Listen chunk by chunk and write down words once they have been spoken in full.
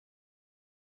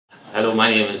Hello, my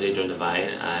name is Adrian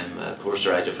Devine. I'm a course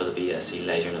director for the BSc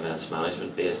Leisure and Events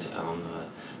Management based on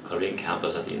the Coleraine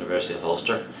campus at the University of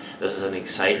Ulster. This is an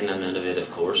exciting and innovative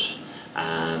course,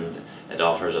 and it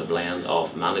offers a blend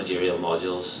of managerial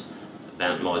modules,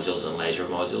 event modules and leisure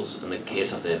modules. In the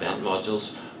case of the event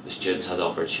modules, the students have the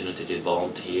opportunity to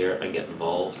volunteer and get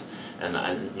involved in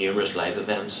numerous live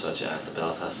events such as the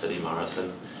Belfast City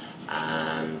Marathon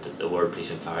and the World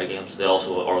Police and Fire Games. They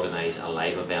also organise a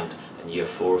live event in year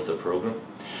 4 of the programme.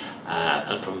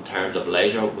 And from terms of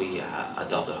leisure, we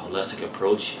adopt a holistic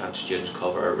approach, and students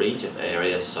cover a range of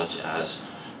areas such as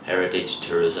heritage,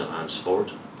 tourism and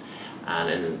sport. And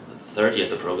in the third year of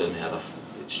the programme, we have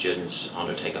students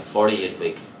undertake a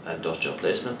 48-week industrial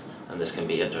placement, and this can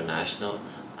be international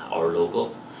or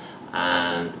local.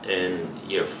 And in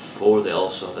year 4, they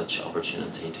also have the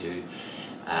opportunity to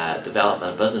develop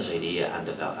a business idea and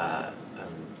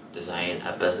design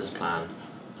a business plan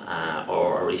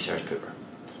or a research paper.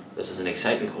 This is an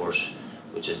exciting course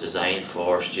which is designed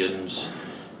for students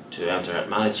to enter at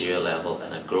managerial level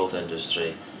in a growth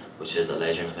industry, which is the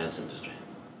leisure and events industry.